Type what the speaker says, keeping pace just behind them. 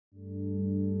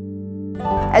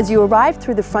As you arrive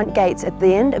through the front gates at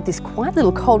the end of this quiet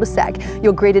little cul-de-sac,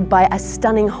 you're greeted by a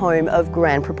stunning home of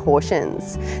grand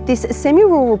proportions. This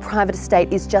semi-rural private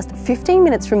estate is just 15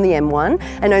 minutes from the M1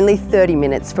 and only 30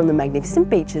 minutes from the magnificent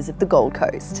beaches of the Gold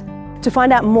Coast. To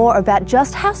find out more about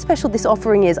just how special this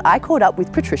offering is, I caught up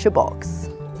with Patricia Box.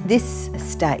 This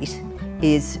estate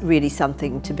is really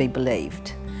something to be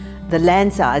believed. The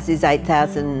land size is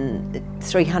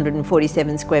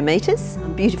 8,347 square metres,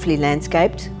 beautifully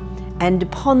landscaped, and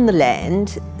upon the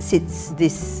land sits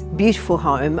this beautiful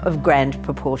home of grand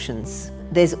proportions.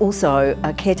 There's also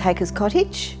a caretaker's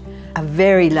cottage, a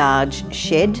very large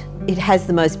shed. It has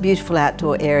the most beautiful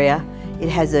outdoor area. It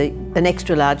has an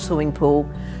extra large swimming pool,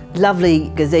 lovely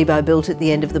gazebo built at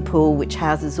the end of the pool which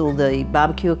houses all the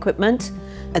barbecue equipment.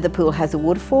 The pool has a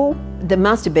waterfall. The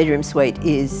master bedroom suite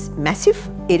is massive.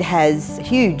 It has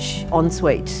huge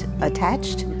ensuite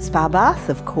attached, spa bath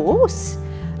of course,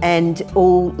 and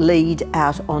all lead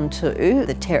out onto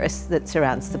the terrace that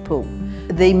surrounds the pool.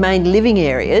 The main living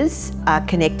areas are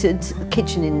connected, the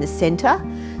kitchen in the centre,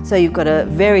 so you've got a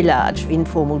very large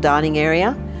informal dining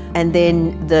area, and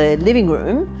then the living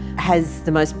room has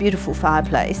the most beautiful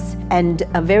fireplace and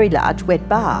a very large wet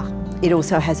bar. It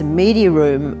also has a media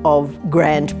room of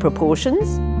grand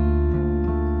proportions.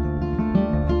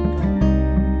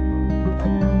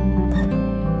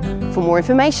 For more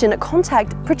information,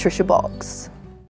 contact Patricia Box.